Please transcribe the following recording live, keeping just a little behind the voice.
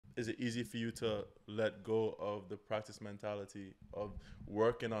is it easy for you to let go of the practice mentality of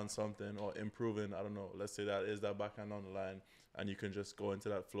working on something or improving? I don't know. Let's say that is that backhand on the line, and you can just go into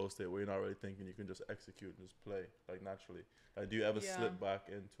that flow state where you're not really thinking. You can just execute and just play like naturally. Like, do you ever slip back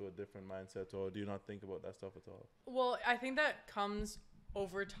into a different mindset, or do you not think about that stuff at all? Well, I think that comes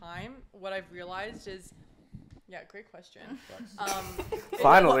over time. What I've realized is, yeah, great question.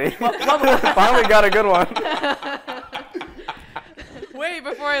 Finally, finally got a good one. Wait,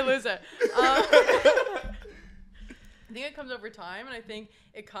 before I lose it. I think it comes over time, and I think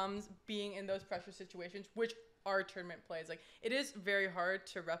it comes being in those pressure situations, which are tournament plays. Like, it is very hard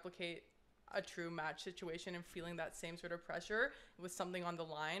to replicate a true match situation and feeling that same sort of pressure with something on the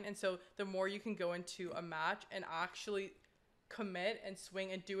line. And so the more you can go into a match and actually commit and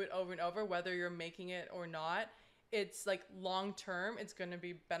swing and do it over and over, whether you're making it or not, it's like long term, it's going to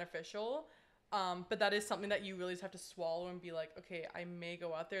be beneficial. But that is something that you really just have to swallow and be like, okay, I may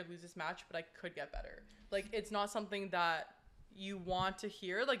go out there, lose this match, but I could get better. Like, it's not something that you want to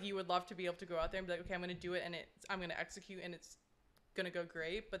hear. Like, you would love to be able to go out there and be like, okay, I'm going to do it, and I'm going to execute, and it's going to go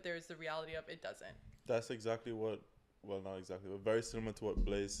great. But there's the reality of it doesn't. That's exactly what, well, not exactly, but very similar to what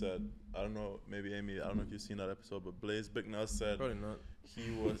Blaze said. I don't know, maybe Amy, I don't know if you've seen that episode, but Blaze Bicknell said Probably not.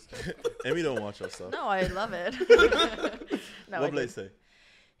 he was... Amy don't watch our stuff. No, I love it. No, what Blaze say?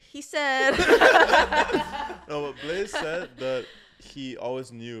 He said... No, but Blaze said that he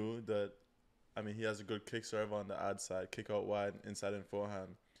always knew that, I mean, he has a good kick serve on the ad side, kick out wide, inside and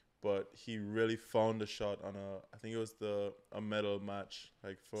forehand. But he really found the shot on I think it was a medal match,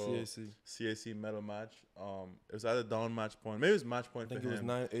 like for CAC medal match. It was either down match point, maybe it was match point for him. I think it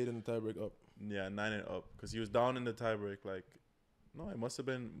was 9-8 in the tiebreak up. Yeah, 9-8 up, because he was down in the tiebreak. Like, no, it must have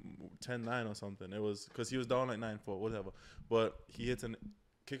been 10-9 or something. It was because he was down like 9-4, whatever. But he hit a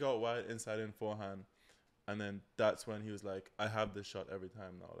kick out wide, inside and forehand. And then that's when he was like, I have this shot every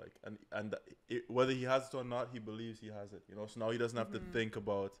time now. Like, and whether he has it or not, he believes he has it. You know, so now he doesn't have to think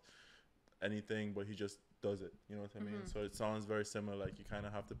about anything, but he just does it. You know what I mean? So it sounds very similar. Like, you kind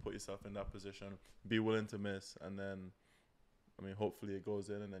of have to put yourself in that position, be willing to miss, and then, I mean, hopefully it goes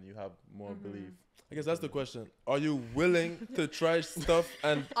in, and then you have more belief. I guess that's the question. Are you willing to try stuff?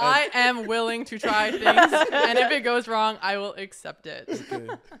 And I am willing to try things, and if it goes wrong, I will accept it. Okay.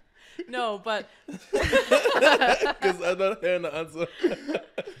 No, but because I'm not hearing the answer.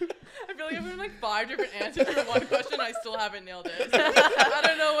 I feel like I've given like 5 different answers for one question. I still haven't nailed it. I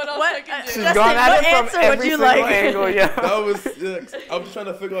don't know what else I can do. She's gone at it from answer every would you single like? angle. Yeah. That was. I'm just trying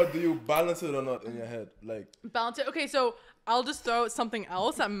to figure out: do you balance it or not in your head? Like, Balance it. Okay, so I'll just throw out something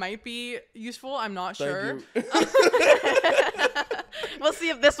else that might be useful. I'm not sure. thank you. We'll see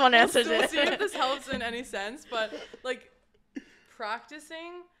if this one answers We'll it. see if this helps in any sense. But like,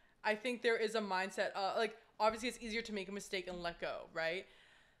 practicing, I think there is a mindset. Like, obviously, it's easier to make a mistake and let go, right?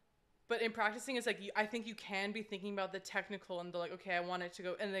 But in practicing, it's like, I think you can be thinking about the technical and the like, okay, I want it to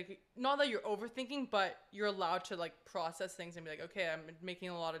go. And like, not that you're overthinking, but you're allowed to like process things and be like, okay, I'm making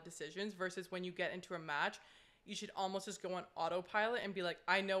a lot of decisions, versus when you get into a match, you should almost just go on autopilot and be like,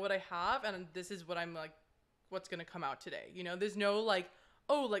 I know what I have, and this is what I'm like, what's going to come out today. You know, there's no like,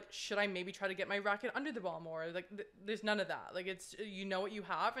 oh, like, should I maybe try to get my racket under the ball more? Like, there's none of that. Like, it's, you know what you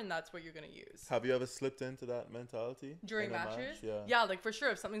have, and that's what you're going to use. Have you ever slipped into that mentality? During matches? Yeah, like, for sure.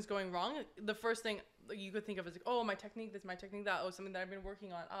 If something's going wrong, the first thing like, you could think of is like, oh, my technique, this, my technique, that. Oh, something that I've been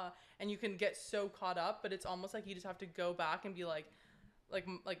working on. And you can get so caught up, but it's almost like you just have to go back and be like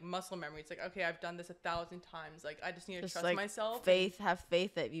muscle memory. It's like, okay, I've done this 1,000 times. Like, I just need to trust like myself. Have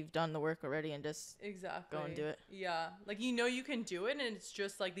faith that you've done the work already, and just go and do it. Yeah, like, you know, you can do it, and it's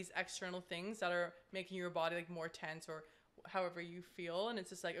just like these external things that are making your body like more tense or however you feel. And it's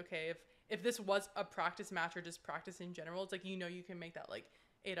just like, okay, if this was a practice match or just practice in general, it's like, you know, you can make that like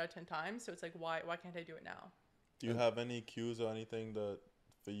 8 out of 10 times. So it's like, why can't I do it now? Do you have any cues or anything that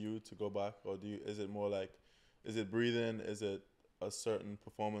for you to go back, or is it more like, is it breathing? Is it a certain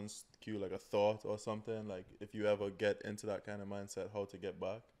performance cue, like a thought or something? Like, if you ever get into that kind of mindset, how to get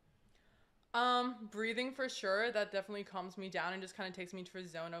back? Breathing for sure. That definitely calms me down and just kind of takes me to a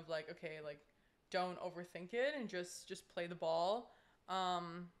zone of like, okay, like, don't overthink it and just play the ball.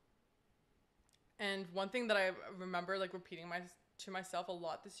 And one thing that I remember like repeating to myself a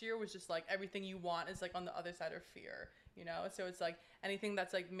lot this year was just like, everything you want is like on the other side of fear, you know? So it's like anything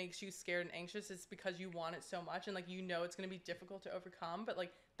that's like makes you scared and anxious is because you want it so much, and like, you know, it's going to be difficult to overcome, but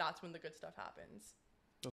like, that's when the good stuff happens.